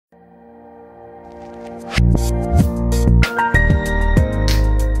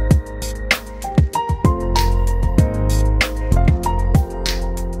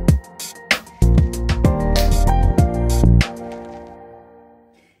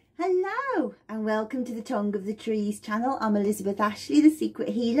Welcome to the Tongue of the Trees channel. I'm Elizabeth Ashley, the Secret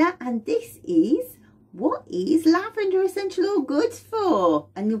Healer, and this is what is lavender essential oil good for?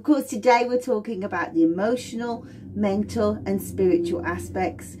 And of course today we're talking about the emotional, mental and spiritual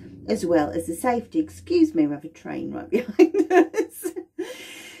aspects, as well as the safety. Excuse me, we have a train right behind us.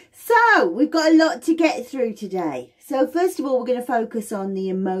 So we've got a lot to get through today. So first of all, we're going to focus on the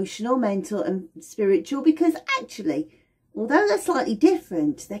emotional, mental and spiritual, because actually, although they're slightly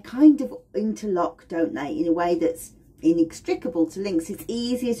different, they're kind of interlocked, don't they, in a way that's inextricable to links. It's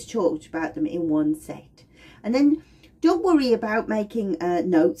easier to talk about them in one set. And then don't worry about making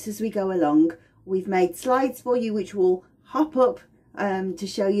notes as we go along. We've made slides for you which will hop up to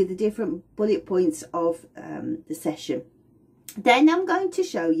show you the different bullet points of the session. Then I'm going to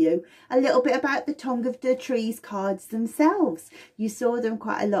show you a little bit about the Tongue of the Trees cards themselves. You saw them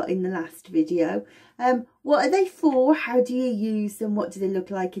quite a lot in the last video. What are they for? How do you use them? What do they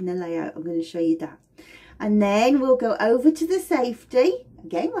look like in the layout? I'm going to show you that. And then we'll go over to the safety.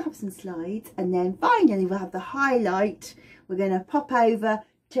 Again, we'll have some slides. And then finally, we'll have the highlight. We're going to pop over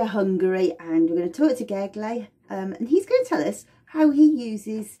to Hungary and we're going to talk to Gergely. And he's going to tell us how he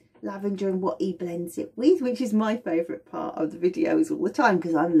uses lavender and what he blends it with, which is my favourite part of the videos all the time,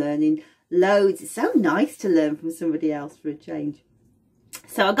 because I'm learning loads. It's so nice to learn from somebody else for a change.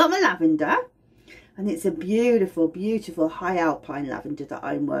 So I got my lavender, and it's a beautiful, beautiful high alpine lavender that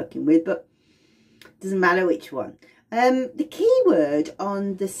I'm working with, but it doesn't matter which one. The key word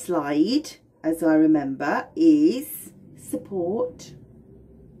on the slide, as I remember, is support.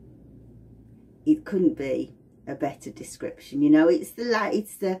 It couldn't be a better description. You know, it's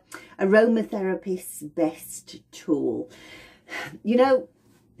the aromatherapist's best tool. You know,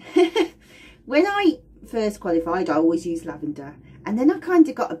 when I first qualified, I always used lavender, and then I kind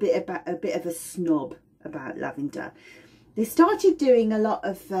of got a bit of a snob about lavender. They started doing a lot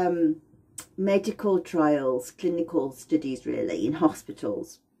of medical trials, clinical studies really, in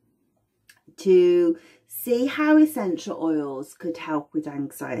hospitals to see how essential oils could help with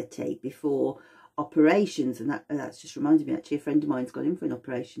anxiety before operations. And that's just reminded me, actually, a friend of mine's gone in for an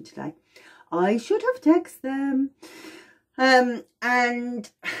operation today. I should have texted them.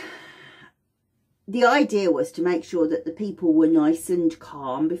 And the idea was to make sure that the people were nice and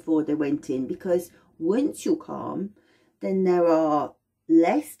calm before they went in, because once you're calm, then there are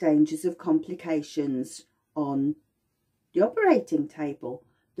less dangers of complications on the operating table.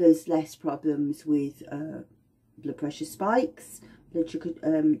 There's less problems with blood pressure spikes, blood sugar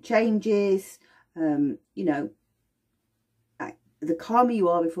changes. You know, the calmer you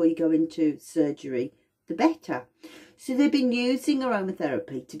are before you go into surgery, the better. So they've been using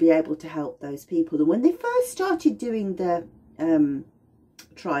aromatherapy to be able to help those people. And when they first started doing the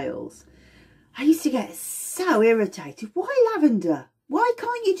trials, I used to get so irritated. Why lavender? Why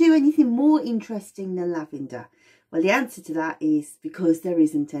can't you do anything more interesting than lavender? Well, the answer to that is because there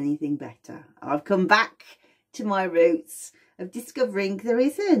isn't anything better. I've come back to my roots of discovering there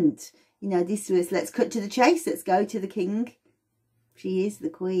isn't. You know, this was, let's cut to the chase. Let's go to the king. She is the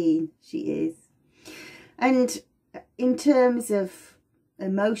queen. She is. And in terms of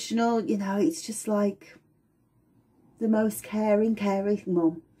emotional, you know, it's just like the most caring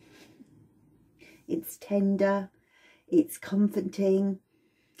mum. It's tender. It's comforting.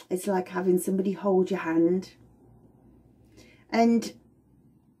 It's like having somebody hold your hand. And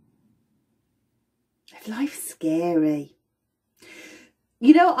life's scary.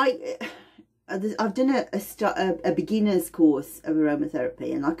 You know, I've done a beginner's course of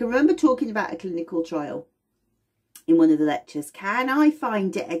aromatherapy, and I can remember talking about a clinical trial in one of the lectures. Can I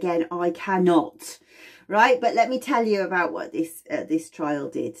find it again? I cannot. Right, but let me tell you about what this trial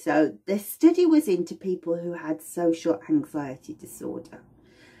did. So the study was into people who had social anxiety disorder.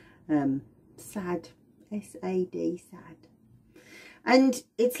 SAD, S-A-D, SAD. And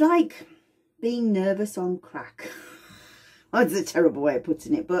it's like being nervous on crack. That's a terrible way of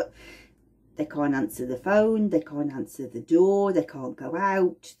putting it, but they can't answer the phone, they can't answer the door, they can't go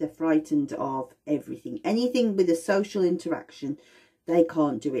out, they're frightened of everything. Anything with a social interaction, they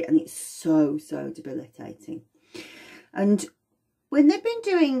can't do it, and it's so, so debilitating. And when they've been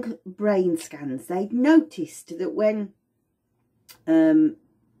doing brain scans, they've noticed that when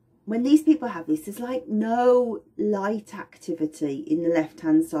these people have this, there's like no light activity in the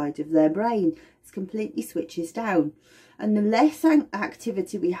left-hand side of their brain. It's completely switches down. And the less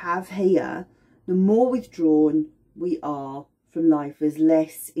activity we have here, the more withdrawn we are from life as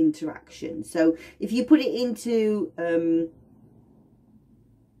less interaction. So if you put it into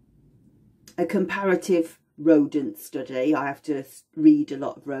a comparative rodent study, I have to read a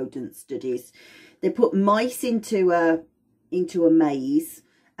lot of rodent studies. They put mice into a maze,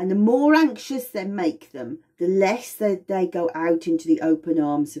 and the more anxious they make them, the less they go out into the open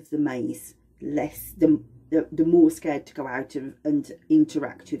arms of the maze, the more scared to go out and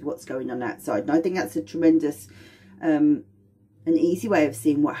interact with what's going on outside. And I think that's a tremendous an easy way of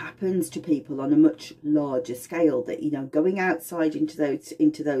seeing what happens to people on a much larger scale, that, you know, going outside into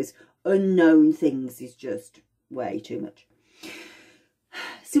those unknown things is just way too much.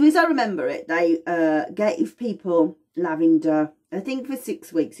 So as I remember it, they gave people lavender, I think for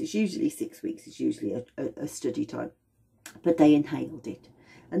 6 weeks. It's usually 6 weeks. It's usually a study time. But they inhaled it.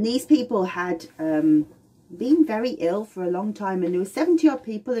 And these people had been very ill for a long time. And there were 70 odd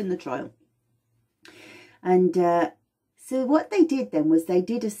people in the trial. And so what they did then was they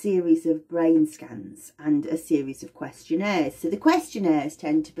did a series of brain scans and a series of questionnaires. So the questionnaires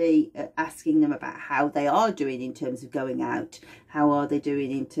tend to be asking them about how they are doing in terms of going out. How are they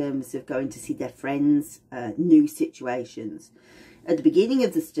doing in terms of going to see their friends, new situations. At the beginning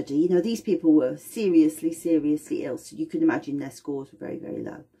of the study, you know, these people were seriously ill. So you can imagine their scores were very, very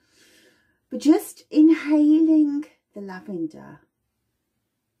low. But just inhaling the lavender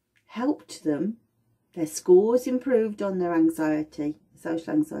helped them. Their scores improved on their anxiety,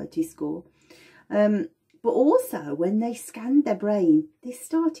 social anxiety score. But also when they scanned their brain, they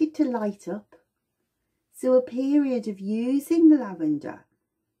started to light up. So a period of using the lavender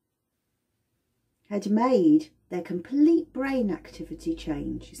had made their complete brain activity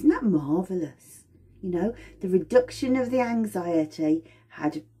change. Isn't that marvellous? You know, the reduction of the anxiety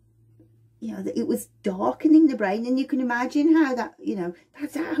had, you know, it was darkening the brain, and you can imagine how that, you know,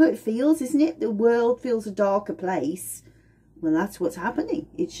 that's how it feels, isn't it? The world feels a darker place. Well, that's what's happening.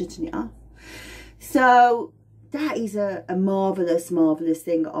 It's shutting it off. So that is a marvellous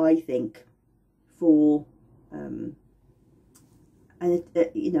thing, I think, for, you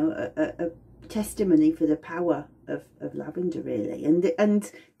know, a testimony for the power of lavender, really. And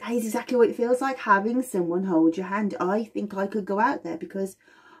that is exactly what it feels like, having someone hold your hand. I think I could go out there because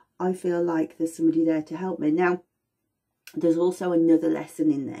I feel like there's somebody there to help me. Now, there's also another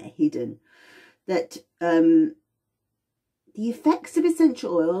lesson in there hidden, that the effects of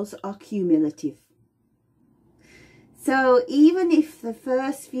essential oils are cumulative. So even if the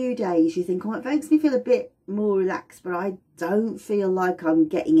first few days you think, oh, it makes me feel a bit more relaxed, but I don't feel like I'm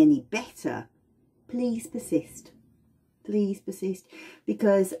getting any better, please persist. Please persist,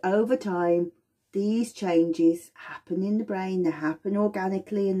 because over time, these changes happen in the brain, they happen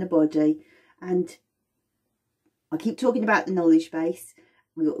organically in the body. And I keep talking about the knowledge base.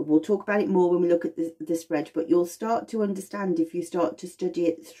 We'll talk about it more when we look at the spread, but you'll start to understand if you start to study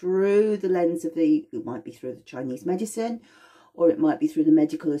it through the lens of it might be through the Chinese medicine, or it might be through the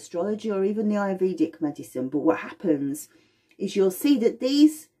medical astrology, or even the Ayurvedic medicine. But what happens is you'll see that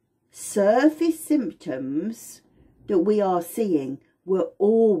these surface symptoms that we are seeing were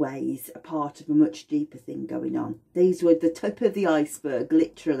always a part of a much deeper thing going on. These were the tip of the iceberg,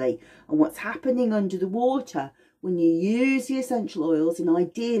 literally. And what's happening under the water when you use the essential oils, and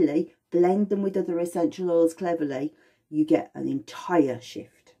ideally blend them with other essential oils cleverly, you get an entire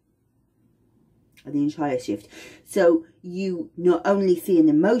shift. An entire shift. So you not only see an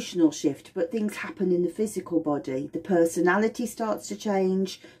emotional shift, but things happen in the physical body. The personality starts to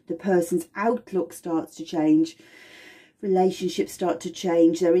change. The person's outlook starts to change. Relationships start to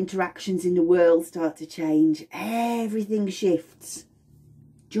change, their interactions in the world start to change, everything shifts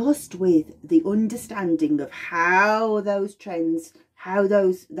just with the understanding of how those trends, how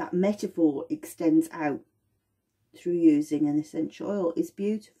that metaphor extends out through using an essential oil is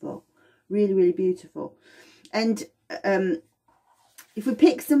beautiful, really beautiful. And if we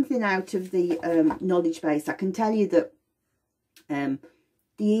pick something out of the knowledge base, I can tell you that the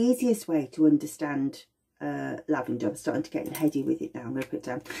easiest way to understand lavender, I'm starting to get heady with it now, I'm going to put it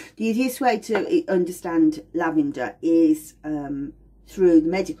down. The easiest way to understand lavender is through the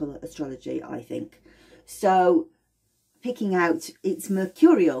medical astrology, I think. So picking out, it's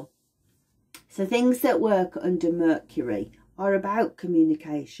mercurial. So things that work under Mercury are about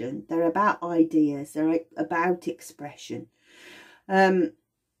communication, they're about ideas, they're about expression.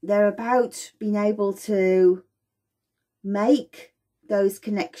 They're about being able to make those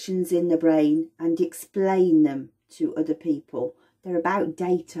connections in the brain and explain them to other people. They're about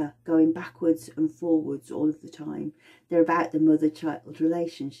data going backwards and forwards all of the time. They're about the mother-child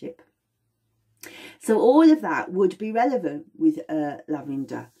relationship. So all of that would be relevant with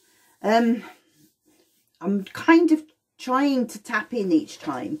lavender. I'm kind of trying to tap in each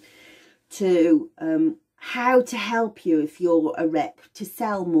time to how to help you if you're a rep to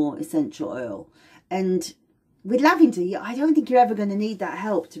sell more essential oil. And with lavender, I don't think you're ever going to need that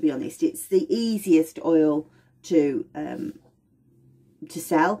help, to be honest. It's the easiest oil to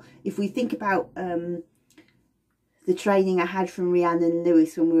sell. If we think about the training I had from Rhiannon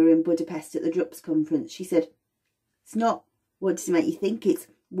Lewis when we were in Budapest at the Drups conference, she said, it's not what does it make you think, it's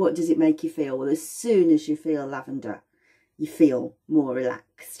what does it make you feel. Well, as soon as you feel lavender, you feel more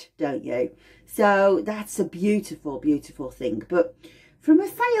relaxed, don't you? So that's a beautiful, beautiful thing. But from a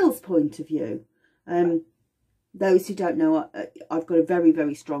sales point of view, those who don't know, I've got a very,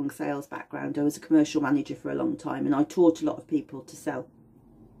 very strong sales background. I was a commercial manager for a long time, and I taught a lot of people to sell.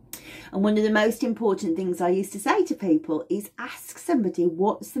 And one of the most important things I used to say to people is ask somebody,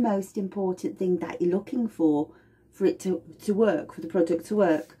 what's the most important thing that you're looking for it to work, for the product to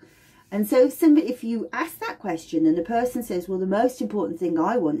work? And so if you ask that question and the person says, well, the most important thing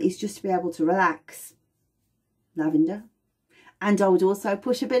I want is just to be able to relax, lavender. And I would also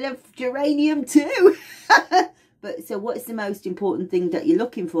push a bit of geranium too. But so what's the most important thing that you're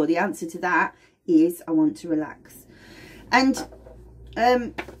looking for? The answer to that is I want to relax. And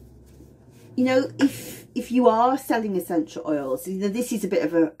you know, if you are selling essential oils, you know, this is a bit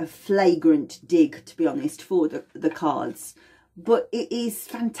of a flagrant dig, to be honest, for the cards. But it is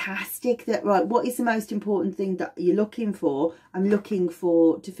fantastic that, right, what is the most important thing that you're looking for? I'm looking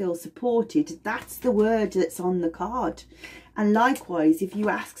for to feel supported. That's the word that's on the card. And likewise, if you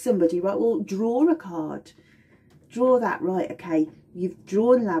ask somebody, right, well, draw a card. Draw that, right, okay, you've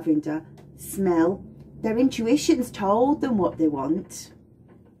drawn lavender, smell. Their intuition's told them what they want.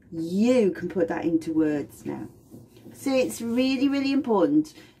 You can put that into words now. So it's really, really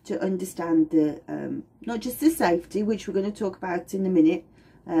important to understand the not just the safety, which we're going to talk about in a minute,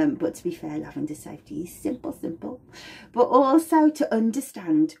 but to be fair, lavender safety is simple, but also to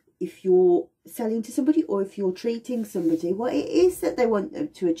understand if you're selling to somebody or if you're treating somebody, what it is that they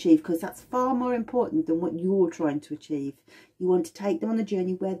want to achieve, because that's far more important than what you're trying to achieve. You want to take them on a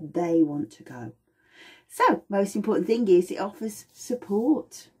journey where they want to go. So most important thing is it offers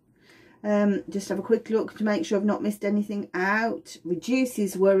support. Just have a quick look to make sure I've not missed anything out.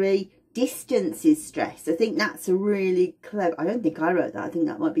 Reduces worry, distances stress. I think that's a really clever, I don't think I wrote that, I think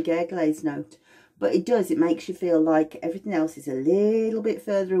that might be Gergely's note, but it does, it makes you feel like everything else is a little bit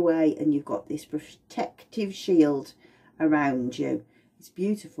further away and you've got this protective shield around you. It's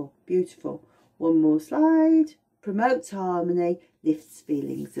beautiful, beautiful. One more slide. Promotes harmony, lifts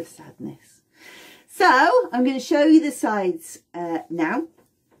feelings of sadness. So I'm going to show you the sides now.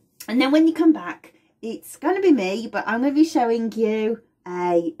 And then when you come back, it's going to be me, but I'm going to be showing you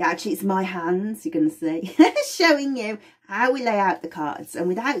actually it's my hands, you're going to see, showing you how we lay out the cards. And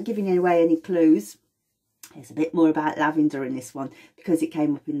without giving away any clues, there's a bit more about lavender in this one because it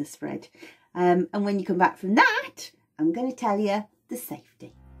came up in the spread. And when you come back from that, I'm going to tell you the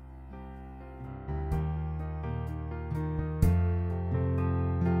safety.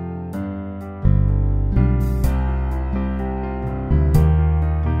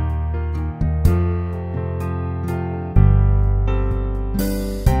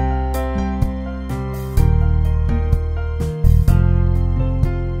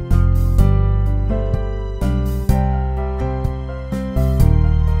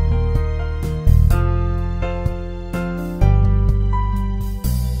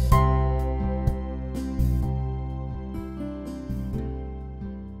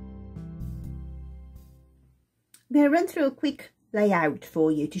 I'm going to run through a quick layout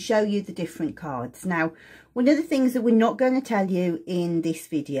for you to show you the different cards. Now, one of the things that we're not going to tell you in this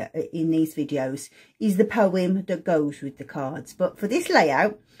video, in these videos, is the poem that goes with the cards. But for this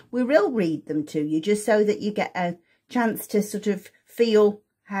layout, we will read them to you just so that you get a chance to sort of feel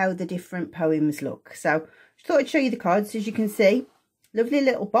how the different poems look. So, just thought I'd show you the cards. As you can see, lovely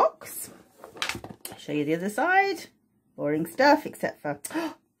little box. I'll show you the other side. Boring stuff, except for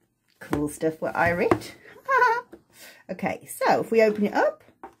cool stuff what I read. Okay, so if we open it up,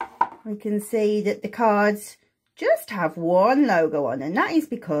 we can see that the cards just have one logo on, and that is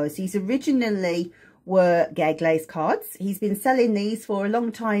because these originally were Gergely's cards. He's been selling these for a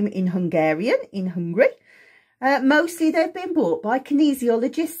long time in Hungary. Mostly they've been bought by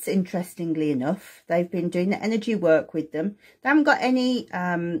kinesiologists, interestingly enough. They've been doing the energy work with them. They haven't got any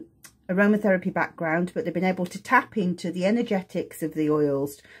aromatherapy background, but they've been able to tap into the energetics of the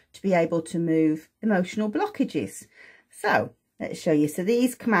oils to be able to move emotional blockages. So let's show you. So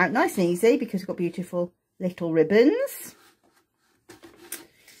these come out nice and easy because we've got beautiful little ribbons.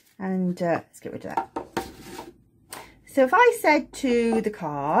 And let's get rid of that. So if I said to the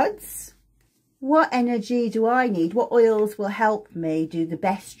cards, what energy do I need? What oils will help me do the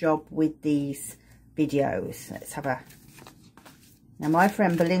best job with these videos? Let's have a... Now, my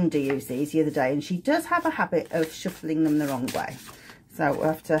friend Belinda used these the other day, and she does have a habit of shuffling them the wrong way. So we'll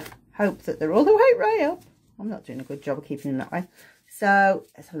have to hope that they're all the way right up. I'm not doing a good job of keeping them that way. So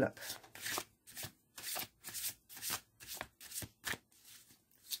let's have a look.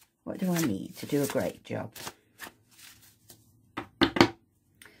 What do I need to do a great job?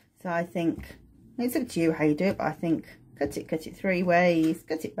 So I think, it's up to you how you do it, but I think cut it 3 ways,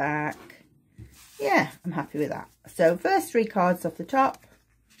 cut it back. Yeah, I'm happy with that. So first 3 cards off the top.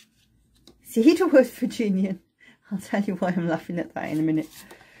 Cedarwood Virginian. I'll tell you why I'm laughing at that in a minute.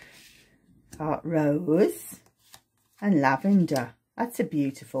 Rose and Lavender. That's a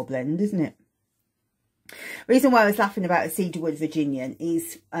beautiful blend, isn't it? Reason why I was laughing about a Cedarwood Virginian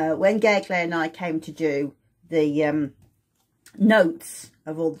is when Gagley and I came to do the notes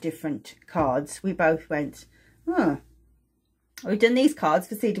of all the different cards, we both went, oh, we've done these cards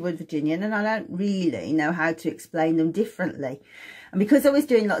for Cedarwood Virginian and I don't really know how to explain them differently. And because I was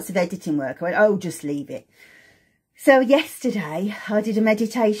doing lots of editing work, I went, oh, just leave it. So yesterday I did a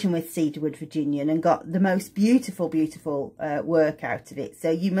meditation with Cedarwood Virginian and got the most beautiful, beautiful work out of it. So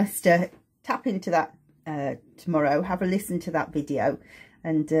you must tap into that tomorrow, have a listen to that video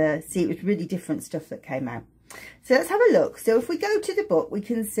and see it was really different stuff that came out. So let's have a look. So if we go to the book, we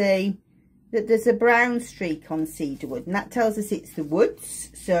can see that there's a brown streak on cedarwood, and that tells us it's the woods.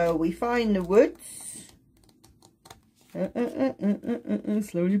 So we find the woods.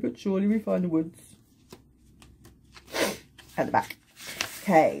 Slowly but surely we find the woods. At the back.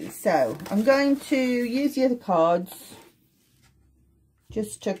 Okay, so I'm going to use the other cards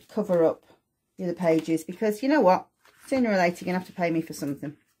just to cover up the other pages, because you know what? Sooner or later you're going to have to pay me for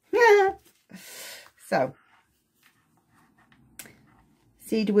something. So,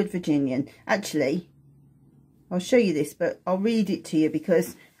 Cedarwood Virginian. Actually, I'll show you this, but I'll read it to you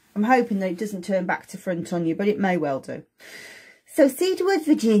because I'm hoping that it doesn't turn back to front on you, but it may well do. So, Cedarwood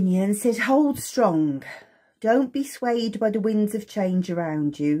Virginian says, hold strong. Don't be swayed by the winds of change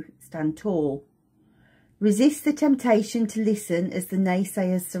around you. Stand tall. Resist the temptation to listen as the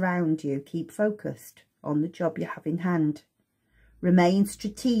naysayers surround you. Keep focused on the job you have in hand. Remain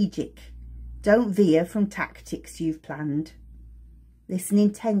strategic. Don't veer from tactics you've planned. Listen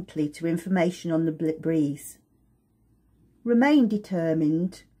intently to information on the breeze. Remain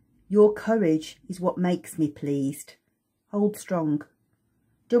determined. Your courage is what makes me pleased. Hold strong.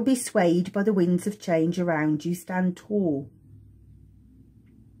 Don't be swayed by the winds of change around you. Stand tall.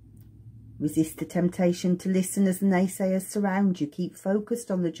 Resist the temptation to listen as the naysayers surround you. Keep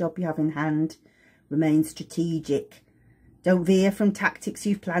focused on the job you have in hand. Remain strategic. Don't veer from tactics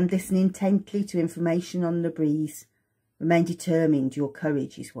you've planned. Listen intently to information on the breeze. Remain determined. Your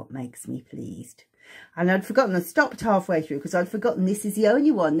courage is what makes me pleased. And I'd forgotten, I stopped halfway through because I'd forgotten this is the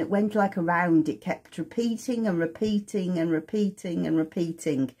only one that went like a round. It kept repeating and repeating and repeating and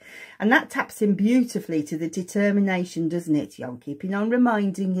repeating. And that taps in beautifully to the determination, doesn't it? I'm keeping on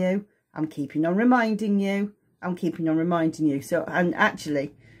reminding you. I'm keeping on reminding you. I'm keeping on reminding you. So, and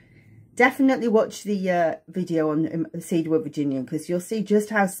actually, definitely watch the video on Cedarwood Virginian, because you'll see just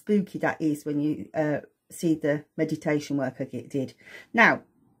how spooky that is when you see the meditation work I did. Now,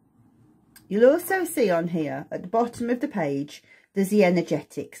 you'll also see on here at the bottom of the page, there's the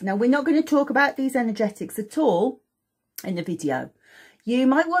energetics. Now, we're not going to talk about these energetics at all in the video. You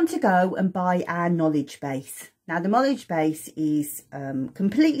might want to go and buy our knowledge base. Now, the knowledge base is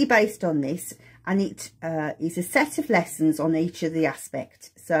completely based on this, and it is a set of lessons on each of the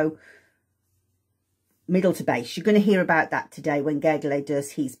aspects. So, middle to base. You're going to hear about that today when Gagley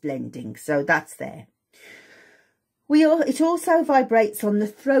does his blending. So, that's there. It also vibrates on the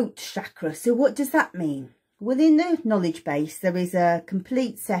throat chakra. So what does that mean? Within the knowledge base, there is a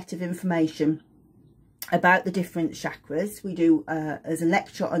complete set of information about the different chakras. We do as a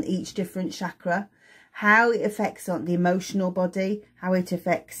lecture on each different chakra, how it affects on the emotional body, how it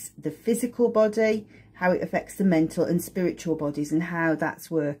affects the physical body, how it affects the mental and spiritual bodies, and how that's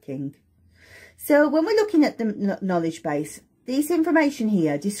working. So when we're looking at the knowledge base, this information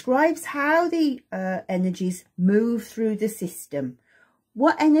here describes how the energies move through the system.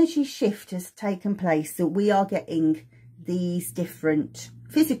 What energy shift has taken place that we are getting these different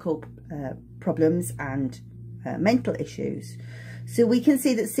physical problems and mental issues. So we can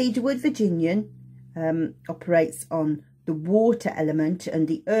see that Cedarwood Virginian operates on the water element and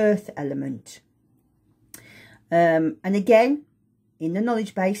the earth element. And again, in the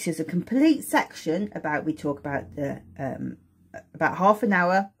knowledge base, there's a complete section about, we talk about the about half an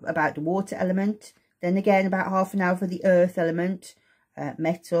hour about the water element, then again about half an hour for the earth element,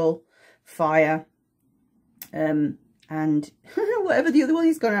 metal, fire, and whatever the other one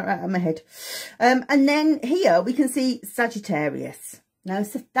is, gone out of my head. And then here we can see Sagittarius. Now,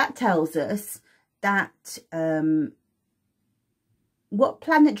 so that tells us that what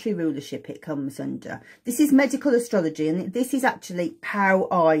planetary rulership it comes under. This is medical astrology, and this is actually how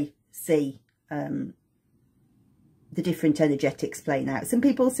I see the different energetics playing out. Some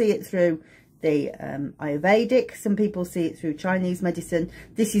people see it through the Ayurvedic, some people see it through Chinese medicine.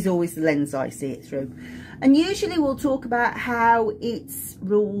 This is always the lens I see it through. And usually we'll talk about how it's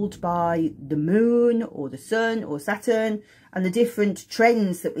ruled by the moon or the sun or Saturn and the different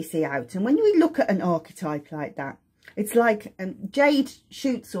trends that we see out. And when we look at an archetype like that, it's like, Jade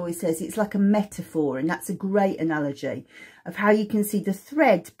Shoots always says, it's like a metaphor, and that's a great analogy of how you can see the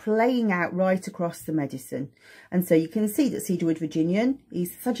thread playing out right across the medicine. And so you can see that Cedarwood Virginian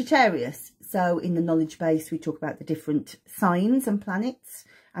is Sagittarius. So in the knowledge base, we talk about the different signs and planets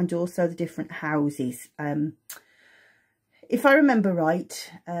and also the different houses. If I remember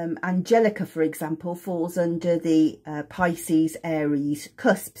right, Angelica, for example, falls under the Pisces Aries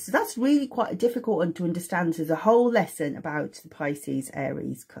cusp. So that's really quite a difficult one to understand. There's a whole lesson about the Pisces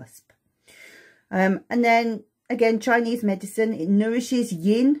Aries cusp. And then again, Chinese medicine, it nourishes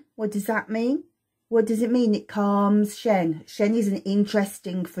yin. What does that mean? What does it mean? It calms Shen. Shen is an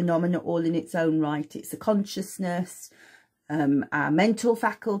interesting phenomenon all in its own right. It's a consciousness, our mental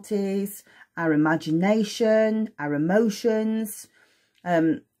faculties, our imagination, our emotions,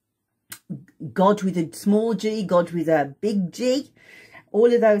 God with a small g, God with a big G.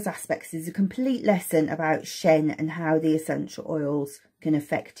 All of those aspects is a complete lesson about Shen and how the essential oils can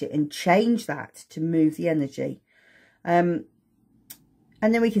affect it and change that to move the energy. And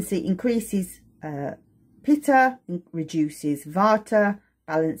then we can see increases Pitta, reduces Vata,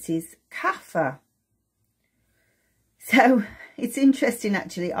 balances Kapha. So it's interesting,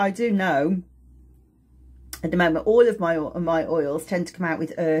 actually. I do know at the moment all of my oils tend to come out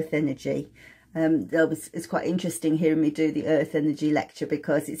with earth energy. It's quite interesting hearing me do the earth energy lecture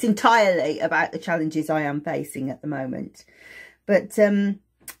because it's entirely about the challenges I am facing at the moment. But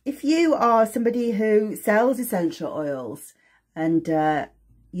if you are somebody who sells essential oils and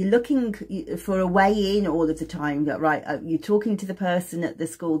you're looking for a way in all of the time, right? You're talking to the person at the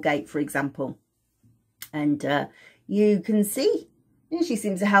school gate, for example, and you can see, she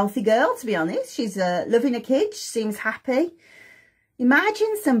seems a healthy girl, to be honest. She's loving her kids, she seems happy.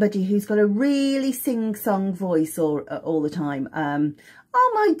 Imagine somebody who's got a really sing-song voice all the time.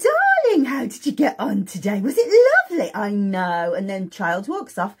 Oh, my darling, how did you get on today? Was it lovely? I know. And then child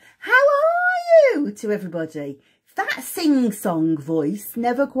walks off. How are you? To everybody. If that sing-song voice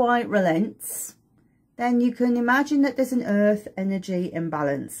never quite relents, then you can imagine that there's an earth energy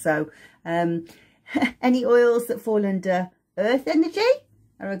imbalance. So any oils that fall under earth energy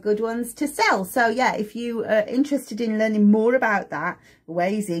are good ones to sell. So yeah, if you are interested in learning more about that,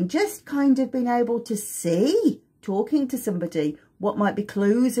 ways in, just kind of being able to see, talking to somebody, what might be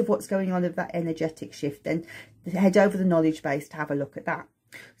clues of what's going on of that energetic shift, then head over the knowledge base to have a look at that.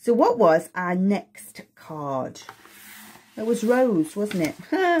 So what was our next card? It was Rose, wasn't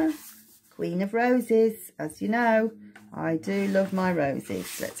it? Queen of Roses, as you know. I do love my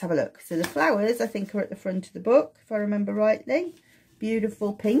roses. Let's have a look. So the flowers, I think, are at the front of the book, if I remember rightly.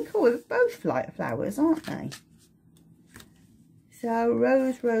 Beautiful pink. Oh, they're both flowers, aren't they? So,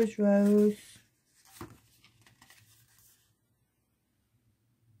 rose, rose, rose.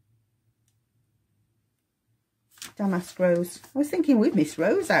 Damask rose. I was thinking we'd miss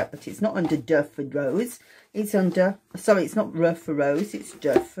Rose out, but it's not under Duff for Rose. It's under, sorry, it's not Rough for Rose. It's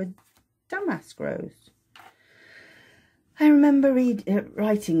Duff for Damask rose. I remember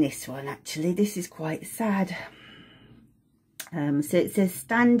writing this one, actually. This is quite sad. So it says,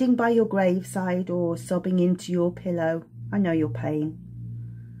 standing by your graveside or sobbing into your pillow. I know your pain.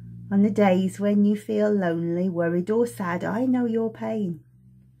 On the days when you feel lonely, worried or sad, I know your pain.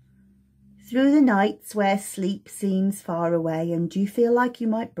 Through the nights where sleep seems far away and you feel like you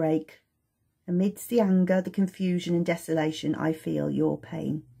might break, amidst the anger, the confusion and desolation, I feel your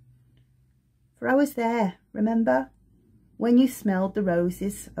pain. For I was there, remember? When you smelled the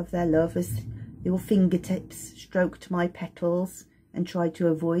roses of their love as your fingertips stroked my petals and tried to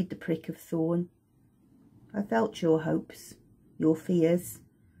avoid the prick of thorn. I felt your hopes, your fears,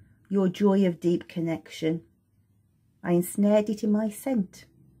 your joy of deep connection. I ensnared it in my scent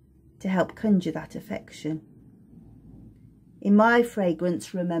to help conjure that affection. In my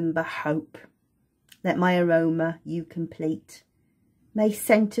fragrance, remember hope. Let my aroma you complete. May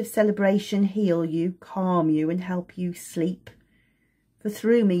scent of celebration heal you, calm you and help you sleep. For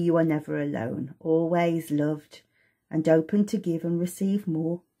through me you are never alone, always loved and open to give and receive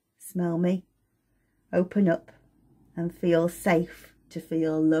more. smell me, open up and feel safe to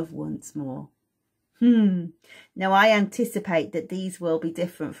feel love once more. Now I anticipate that these will be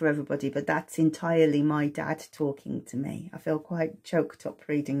different for everybody, but that's entirely my dad talking to me. I feel quite choked up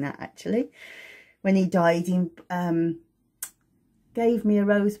reading that actually. When he died, he gave me a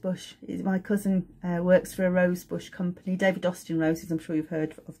rose bush. My cousin works for a rose bush company, David Austin Roses, I'm sure you've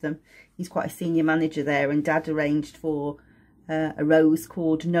heard of them. He's quite a senior manager there, and Dad arranged for a rose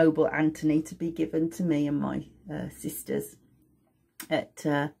called Noble Anthony to be given to me and my sisters at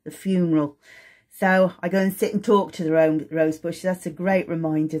the funeral. So I go and sit and talk to the rose bush. That's a great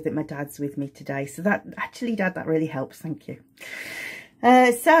reminder that my dad's with me today. So that actually, Dad, that really helps. Thank you.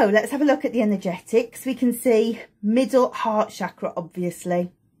 So let's have a look at the energetics. We can see middle heart chakra,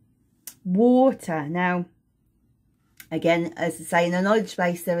 obviously. Water. Now, again, as I say, in the knowledge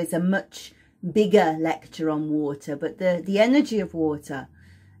base, there is a much bigger lecture on water. But the energy of water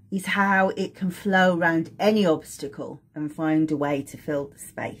is how it can flow around any obstacle and find a way to fill the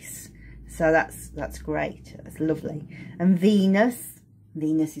space. So that's great. That's lovely. And Venus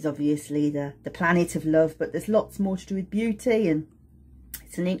is obviously the planet of love, but there's lots more to do with beauty and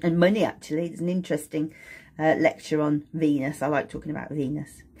money. Actually, there's an interesting lecture on Venus. I like talking about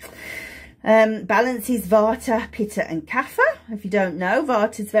Venus. Balance is Vata, Pitta and Kapha. If you don't know,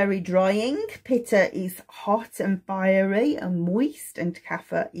 Vata is very drying, Pitta is hot and fiery and moist, and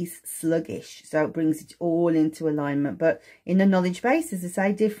Kapha is sluggish. So it brings it all into alignment. But in the knowledge base, as I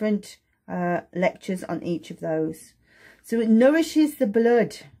say, different lectures on each of those. So it nourishes the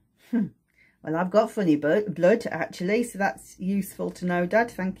blood. Well, I've got funny blood actually, so that's useful to know, Dad.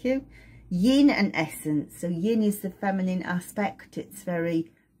 Thank you. Yin and essence. So yin is the feminine aspect. It's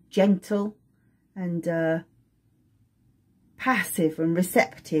very gentle and passive and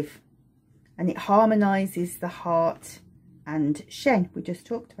receptive, and it harmonizes the heart and Shen. We just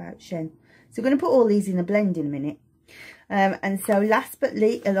talked about Shen. So we're going to put all these in a blend in a minute. And so last but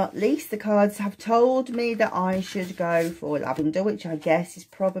not least, the cards have told me that I should go for lavender, which I guess is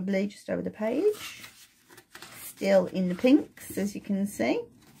probably just over the page. Still in the pinks, as you can see.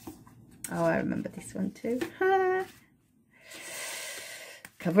 Oh, I remember this one too.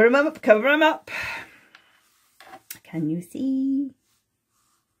 Cover them up, cover them up. Can you see?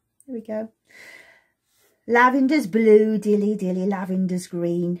 There we go. Lavender's blue, dilly dilly, lavender's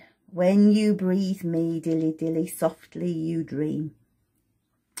green. When you breathe me, dilly dilly, softly you dream.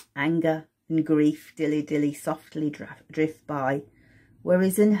 Anger and grief, dilly dilly, softly drift by.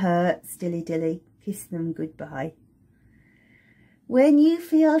 Worries and hurts, dilly dilly, kiss them goodbye. When you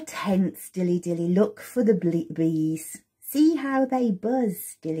feel tense, dilly dilly, look for the bees. See how they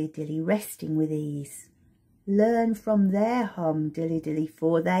buzz, dilly dilly, resting with ease. Learn from their hum, dilly dilly,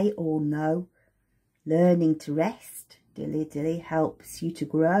 for they all know. Learning to rest, dilly dilly, helps you to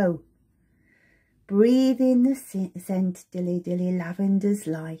grow. Breathe in the scent, dilly dilly, lavender's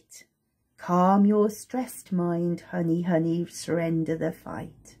light. Calm your stressed mind, honey, honey, surrender the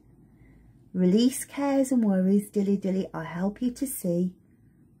fight. Release cares and worries, dilly dilly, I help you to see.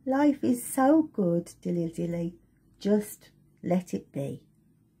 Life is so good, dilly dilly, just let it be.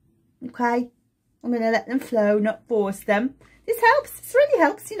 Okay, I'm going to let them flow, not force them. This helps, this really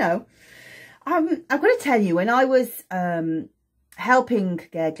helps, you know. I've got to tell you, when I was helping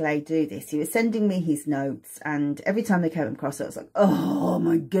Gergley do this, he was sending me his notes, and every time they came across it, I was like, oh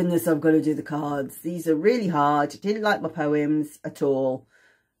my goodness, I've got to do the cards. These are really hard. Didn't like my poems at all.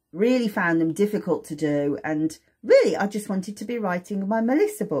 Really found them difficult to do, and really I just wanted to be writing my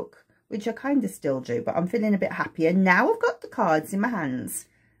Melissa book, which I kind of still do, but I'm feeling a bit happier. Now I've got the cards in my hands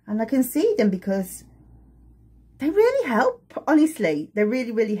and I can see them, because they really help. Honestly, they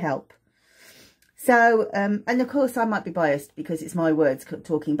really, really help. So, and of course I might be biased because it's my words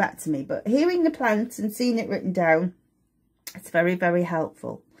talking back to me, but hearing the plants and seeing it written down, it's very, very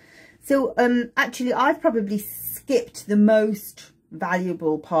helpful. So, actually I've probably skipped the most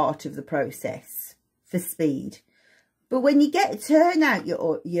valuable part of the process for speed. But when you turn out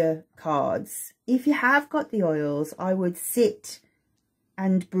your cards, if you have got the oils, I would sit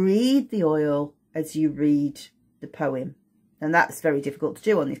and breathe the oil as you read the poem. And that's very difficult to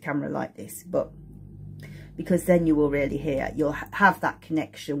do on this camera like this, but because then you will really hear, you'll have that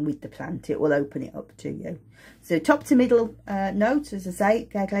connection with the plant. It will open it up to you. So top to middle note, as I say,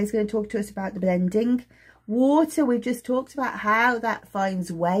 Gergley's going to talk to us about the blending. Water, we've just talked about how that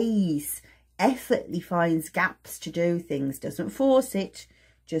finds ways, effortlessly finds gaps to do things, doesn't force it,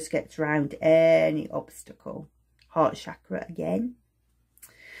 just gets around any obstacle. Heart chakra again.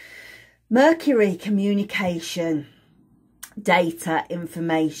 Mercury, communication, data,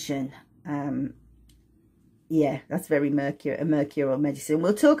 information. yeah, that's very a mercurial medicine.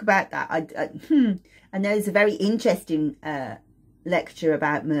 We'll talk about that. I know there's a very interesting lecture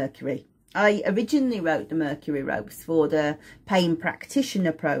about mercury. I originally wrote the mercury ropes for the pain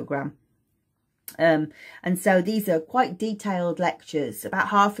practitioner program. And so these are quite detailed lectures, about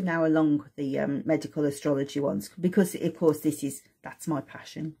half an hour long, the medical astrology ones, because of course that's my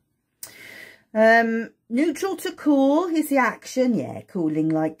passion. Neutral to cool is the action. Yeah, cooling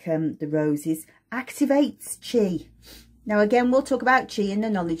like the roses. Activates chi. Now again, we'll talk about chi in the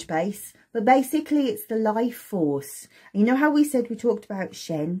knowledge base, but basically it's the life force. You know how we said we talked about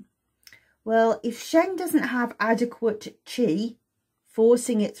Shen? Well, if Shen doesn't have adequate chi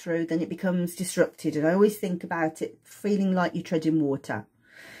forcing it through, then it becomes disrupted. And I always think about it feeling like you're treading water.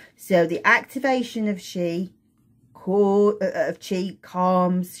 So the activation of chi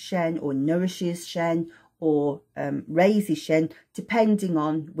calms Shen, or nourishes Shen, or raises Shen, depending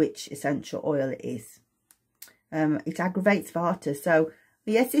on which essential oil it is. It aggravates Vata. So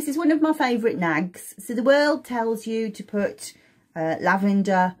yes, this is one of my favourite nags. So the world tells you to put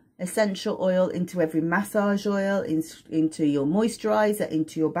lavender essential oil into every massage oil, into your moisturiser,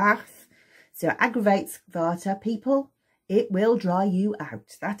 into your bath. So it aggravates Vata. People, it will dry you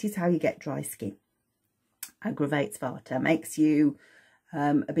out. That is how you get dry skin. Aggravates Vata, makes you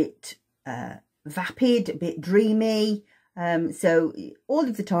a bit vapid, a bit dreamy. So all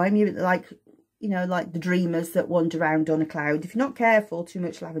of the time you're like, you know, like the dreamers that wander around on a cloud. If you're not careful, too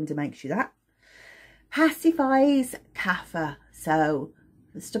much lavender makes you that. Pacifies kapha, so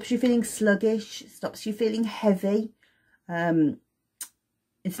it stops you feeling sluggish, stops you feeling heavy.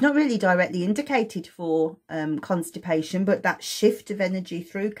 It's not really directly indicated for constipation, but that shift of energy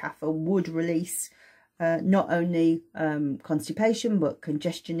through kapha would release not only constipation, but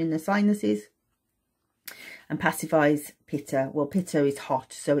congestion in the sinuses. And pacifies pitta. Well, pitta is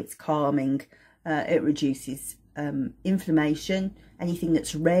hot, so it's calming. It reduces inflammation. Anything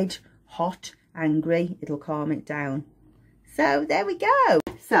that's red, hot, angry, it'll calm it down. So there we go.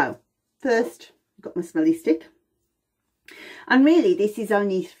 So first, I've got my smelly stick. And really, this is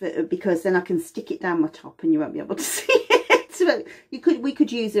only because then I can stick it down my top and you won't be able to see it. So we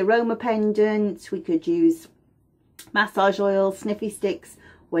could use aroma pendants, we could use massage oil, sniffy sticks,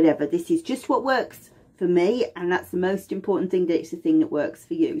 whatever. This is just what works for me, and that's the most important thing, that it's the thing that works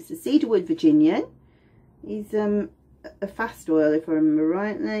for you. So cedarwood Virginian is a fast oil, if I remember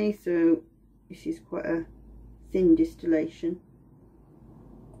rightly. So this is quite a thin distillation.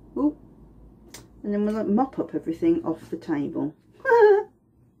 Ooh. And then we'll mop up everything off the table.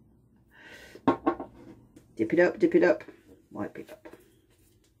 Dip it up, wipe it up.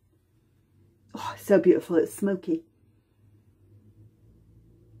 Oh, so beautiful, it's smoky.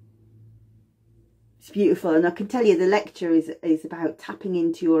 It's beautiful, and I can tell you the lecture is about tapping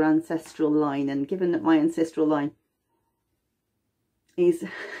into your ancestral line, and given that my ancestral line is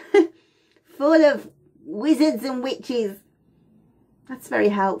full of wizards and witches, that's very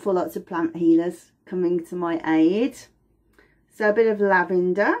helpful. Lots of plant healers coming to my aid. So a bit of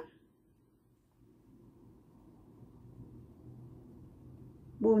lavender.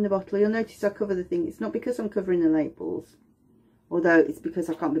 Warm the bottle. You'll notice I cover the thing. It's not because I'm covering the labels, although it's because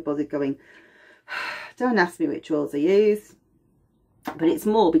I can't be bothered going, don't ask me which oils I use, but it's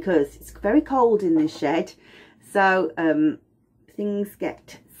more because it's very cold in this shed, so things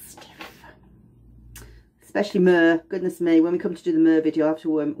get stiff, especially myrrh. Goodness me, when we come to do the myrrh video, I have to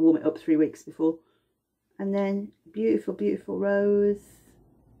warm it up 3 weeks before. And then beautiful, beautiful rose.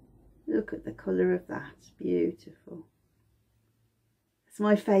 Look at the colour of that, beautiful. It's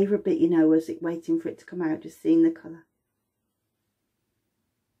my favourite bit, you know, was it waiting for it to come out, just seeing the colour.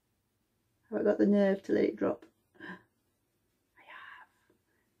 Have I got the nerve to let it drop? I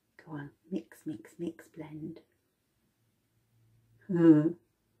have. Go on, mix, mix, mix, blend. You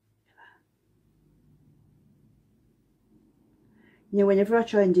know, whenever I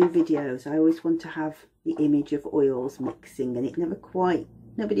try and do videos, I always want to have the image of oils mixing, and it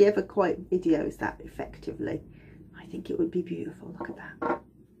nobody ever quite videos that effectively. I think it would be beautiful. Look at that.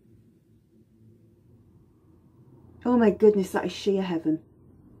 Oh my goodness, that is sheer heaven.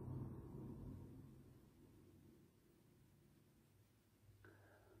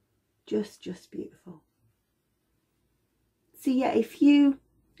 Just beautiful. So yeah, if you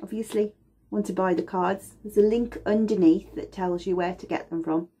obviously want to buy the cards, there's a link underneath that tells you where to get them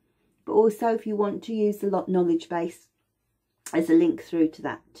from. But also, if you want to use the knowledge base, there's a link through to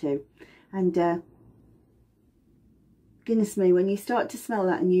that too. And goodness me, when you start to smell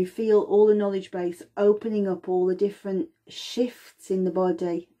that and you feel all the knowledge base opening up, all the different shifts in the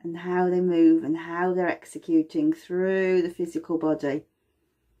body and how they move and how they're executing through the physical body,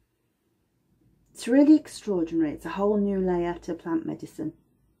 It's really extraordinary. It's a whole new layer to plant medicine.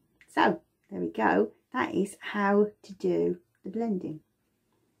 So there we go. That is how to do the blending.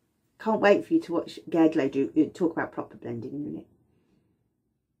 Can't wait for you to watch Gerglo talk about proper blending in a minute.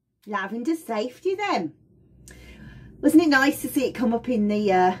 Lavender safety then. Wasn't it nice to see it come up in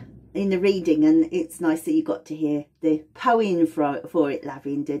the reading, and it's nice that you got to hear the poem for it,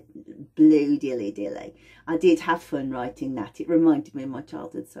 Lavender, blue dilly dilly. I did have fun writing that. It reminded me of my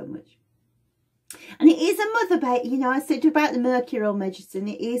childhood so much. And it is a mother baby, you know, I said about the mercurial medicine,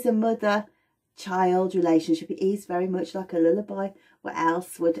 it is a mother-child relationship. It is very much like a lullaby. Where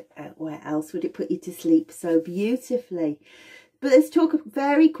else would it put you to sleep so beautifully? But let's talk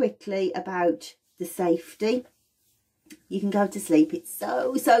very quickly about the safety. You can go to sleep. It's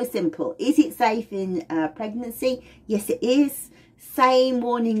so simple. Is it safe in pregnancy? Yes, it is. Same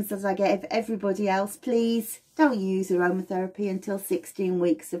warnings as I gave everybody else. Please don't use aromatherapy until 16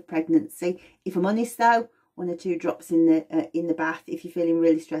 weeks of pregnancy. If I'm honest though, 1 or 2 drops in the bath. If you're feeling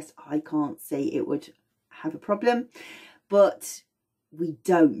really stressed, I can't see it would have a problem. But we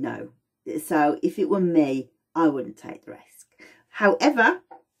don't know. So if it were me, I wouldn't take the risk. However,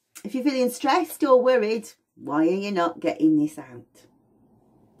 if you're feeling stressed or worried, why are you not getting this out?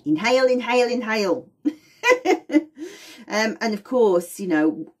 Inhale, inhale, inhale. And of course, you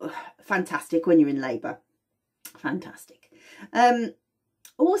know, fantastic when you're in labour. Fantastic.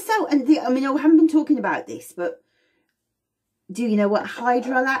 Also, and I mean, I haven't been talking about this, but do you know what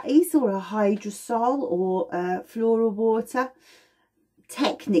hydrolat is, or a hydrosol, or floral water?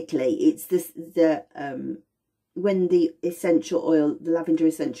 Technically, it's when the essential oil, the lavender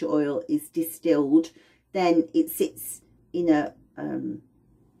essential oil, is distilled, then it sits in a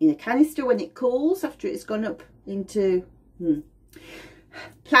canister when it cools after it's gone up into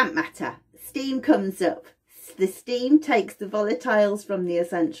plant matter. Steam comes up. The steam takes the volatiles from the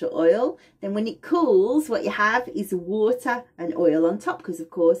essential oil. Then when it cools, what you have is water and oil on top, because of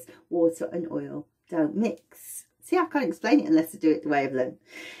course water and oil don't mix. See, I can't explain it unless I do it the way I've learned.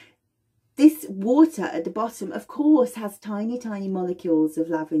 This water at the bottom, of course, has tiny molecules of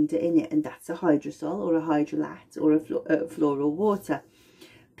lavender in it, and that's a hydrosol or a hydrolat or a floral water.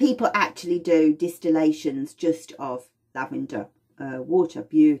 People actually do distillations just of lavender water.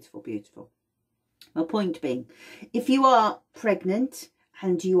 Beautiful, beautiful. My point being, if you are pregnant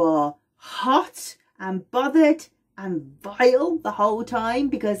and you are hot and bothered and vile the whole time,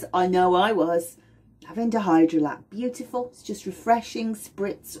 because I know I was, lavender hydrolat, beautiful. It's just refreshing,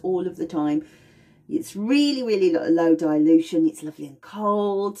 spritz all of the time. It's really low dilution. It's lovely and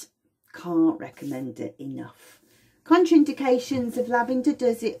cold. Can't recommend it enough. Contraindications of lavender: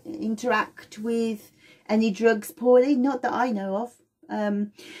 does it interact with any drugs poorly? Not that I know of.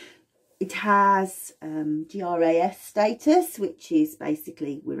 It has GRAS status, which is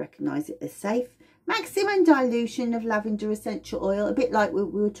basically, we recognise it as safe. Maximum dilution of lavender essential oil, a bit like we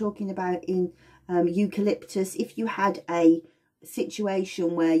were talking about in eucalyptus. If you had a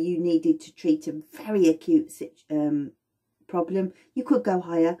situation where you needed to treat a very acute problem, you could go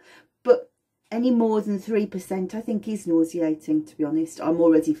higher. But any more than 3% I think is nauseating, to be honest. I'm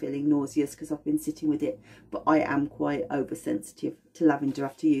already feeling nauseous because I've been sitting with it, but I am quite oversensitive to lavender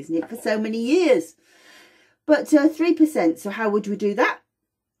after using it for so many years. But 3%, so how would we do that?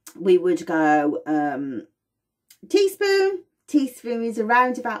 We would go teaspoon. Teaspoon is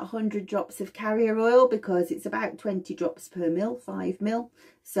around about 100 drops of carrier oil, because it's about 20 drops per mil, 5 mil.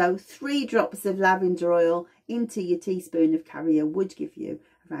 So 3 drops of lavender oil into your teaspoon of carrier would give you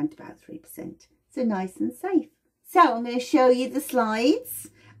around about 3%. So nice and safe. So I'm going to show you the slides,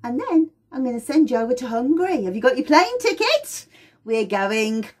 and then I'm going to send you over to Hungary. Have you got your plane ticket? We're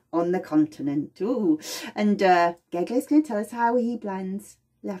going on the continent. Ooh. And Geglo's going to tell us how he blends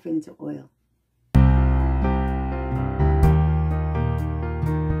lavender oil.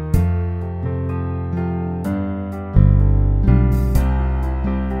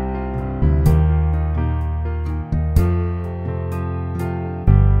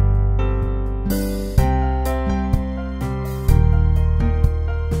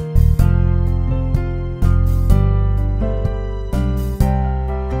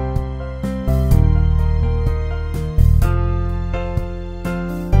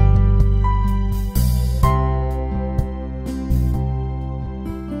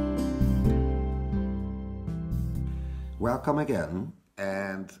 Welcome again,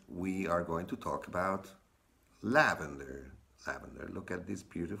 and we are going to talk about lavender. Lavender, look at this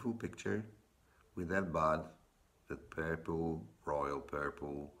beautiful picture with that bud, that purple, royal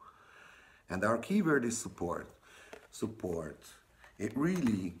purple. And our keyword is support. Support. It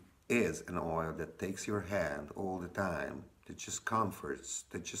really is an oil that takes your hand all the time, that just comforts,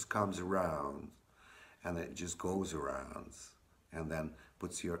 that just comes around. and it just goes around, and then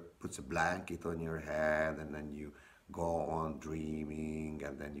puts a blanket on your head, and then you go on dreaming,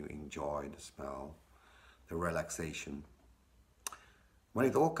 and then you enjoy the smell, the relaxation. When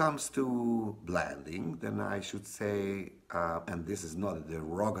it all comes to blending, then I should say, and this is not a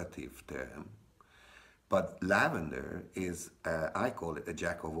derogative term, but lavender is, I call it a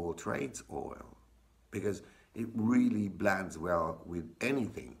jack of all trades oil, because it really blends well with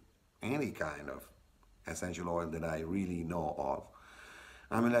anything, any kind of essential oil that I really know of.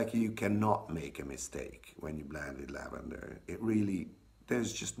 I mean, like, you cannot make a mistake when you blend with lavender. It really,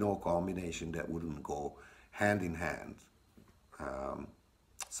 there's just no combination that wouldn't go hand in hand.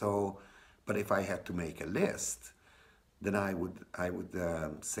 But if I had to make a list, then I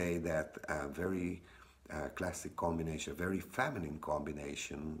would say that a very classic combination, a very feminine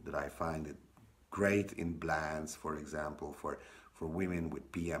combination that I find it great in blends, for example, for women with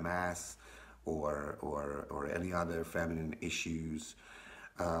PMS or any other feminine issues,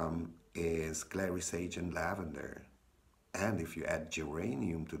 is clary sage and lavender. And if you add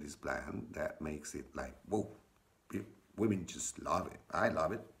geranium to this blend, that makes it like, whoa, women just love it. I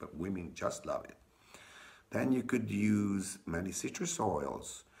love it, but women just love it. Then you could use many citrus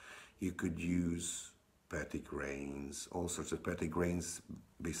oils. You could use petitgrains, all sorts of petitgrains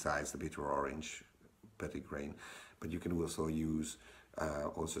besides the bitter orange petitgrain. But you can also use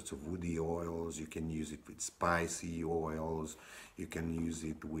all sorts of woody oils. You can use it with spicy oils. You can use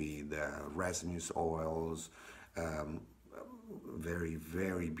it with resinous oils. Very,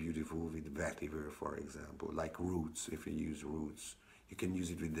 very beautiful with vetiver, for example, like roots. If you use roots, you can use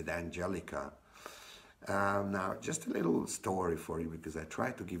it with the angelica. Now, just a little story for you, because I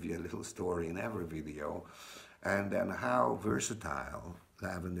try to give you a little story in every video, and then how versatile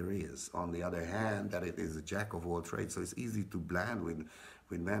lavender is. On the other hand, that it is a jack of all trades, so it's easy to blend with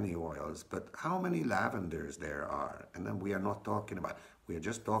many oils. But how many lavenders there are? And then we are not talking about, we are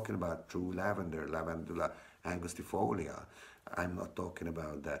just talking about true lavender, Lavandula angustifolia. I'm not talking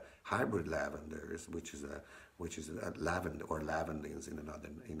about the hybrid lavenders, which is a lavender or lavandins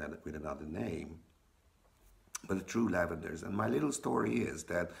with another name, but the true lavenders. And my little story is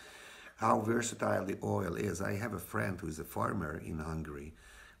that how versatile the oil is. I have a friend who is a farmer in Hungary.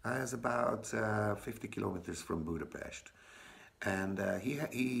 He's about 50 kilometers from Budapest, and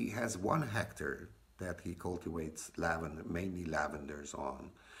he has 1 hectare that he cultivates lavender, mainly lavenders on.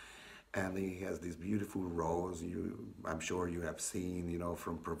 And he has these beautiful rows. I'm sure you have seen, you know,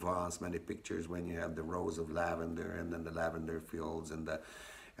 from Provence, many pictures when you have the rows of lavender, and then the lavender fields, and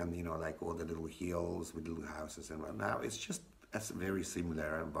you know, like all the little hills with little houses and what. Now it's just a very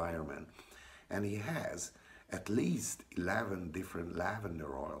similar environment, and he has at least 11 different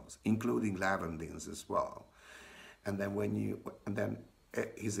lavender oils, including lavandins as well. And then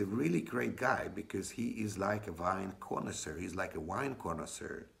he's a really great guy, because he is like a wine connoisseur. He's like a wine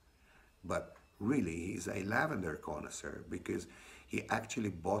connoisseur. But really, he's a lavender connoisseur, because he actually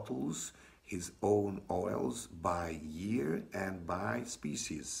bottles his own oils by year and by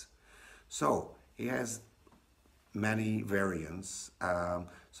species. So he has many variants.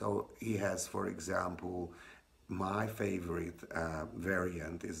 So he has, for example, my favorite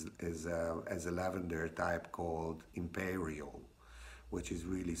variant is a lavender type called Imperial, which is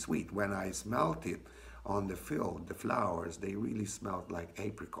really sweet. When I smelt it on the field, the flowers, they really smelled like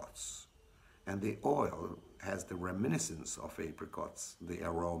apricots. And the oil has the reminiscence of apricots, the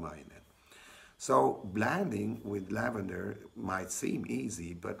aroma in it. So blending with lavender might seem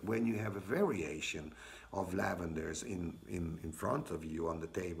easy, but when you have a variation of lavenders in front of you on the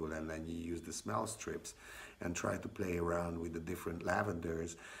table, and then you use the smell strips and try to play around with the different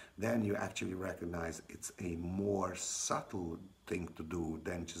lavenders, then you actually recognize it's a more subtle thing to do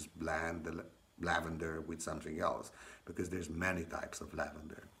than just blend the lavender with something else, because there's many types of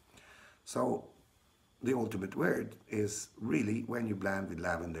lavender. So the ultimate word is really, when you blend with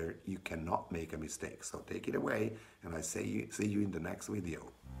lavender, you cannot make a mistake. So take it away, and I see you in the next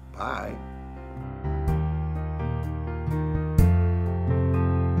video. Bye.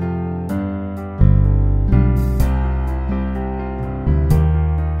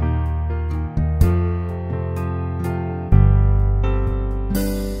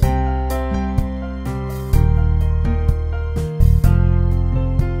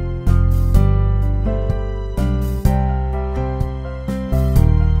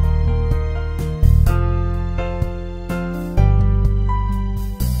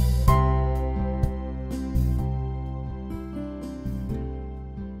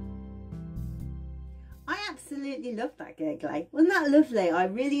 lovely? I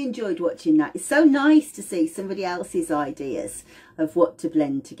really enjoyed watching that. It's so nice to see somebody else's ideas of what to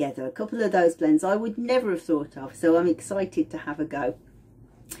blend together. A couple of those blends I would never have thought of, so I'm excited to have a go.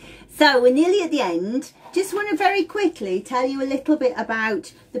 So we're nearly at the end. Just want to very quickly tell you a little bit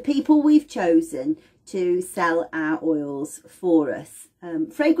about the people we've chosen to sell our oils for us.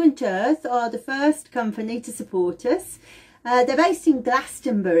 Fragrant Earth are the first company to support us. They're based in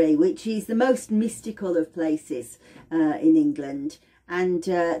Glastonbury, which is the most mystical of places in England, and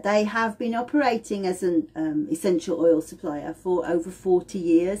they have been operating as an essential oil supplier for over 40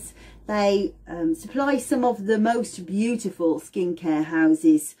 years. They supply some of the most beautiful skincare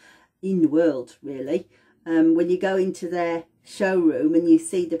houses in the world, really. When you go into their showroom and you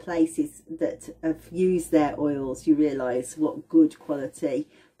see the places that have used their oils, you realise what good quality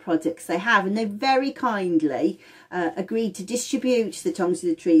products they have, and they very kindly agreed to distribute the Tongues of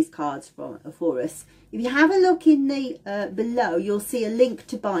the Trees cards for us. If you have a look in the below, you'll see a link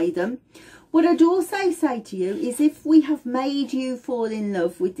to buy them. What I'd also say to you is, if we have made you fall in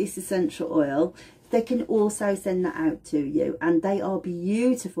love with this essential oil, they can also send that out to you, and they are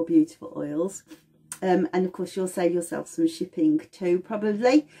beautiful, beautiful oils. And of course you'll save yourself some shipping too,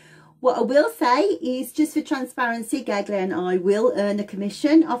 probably. What I will say is, just for transparency, Gagler and I will earn a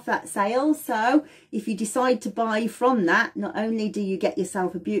commission off that sale. So if you decide to buy from that, not only do you get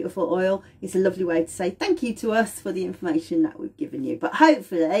yourself a beautiful oil, it's a lovely way to say thank you to us for the information that we've given you. But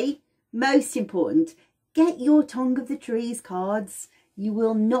hopefully, most important, get your Tongue of the Trees cards. You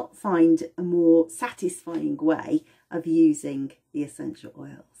will not find a more satisfying way of using the essential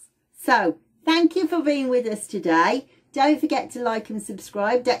oils. So thank you for being with us today. Don't forget to like and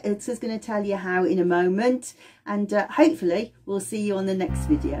subscribe. Delta's going to tell you how in a moment. And hopefully we'll see you on the next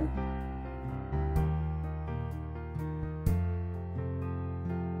video.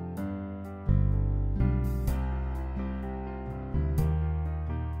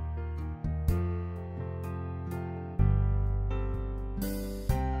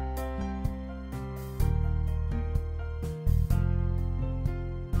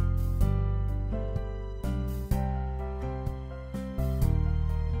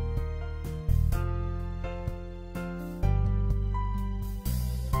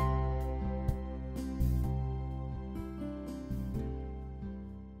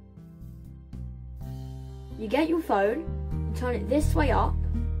 You get your phone, you turn it this way up,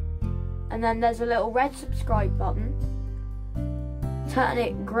 and then there's a little red subscribe button. Turn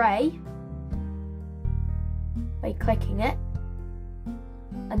it grey by clicking it,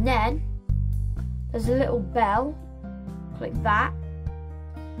 and then there's a little bell. Click that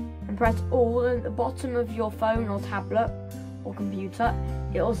and press all at the bottom of your phone or tablet or computer.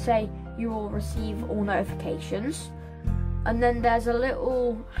 It will say you will receive all notifications, and then there's a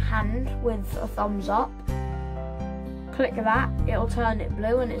little hand with a thumbs up. Click that, it'll turn it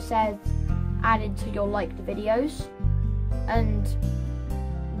blue and it says added to your liked videos, and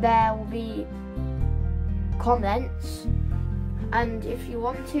there will be comments, and if you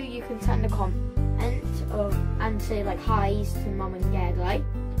want to you can send a comment and say like hi's to Mum and Gagly,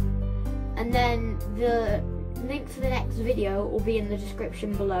 and then the link to the next video will be in the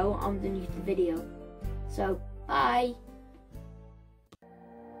description below underneath the video. So bye.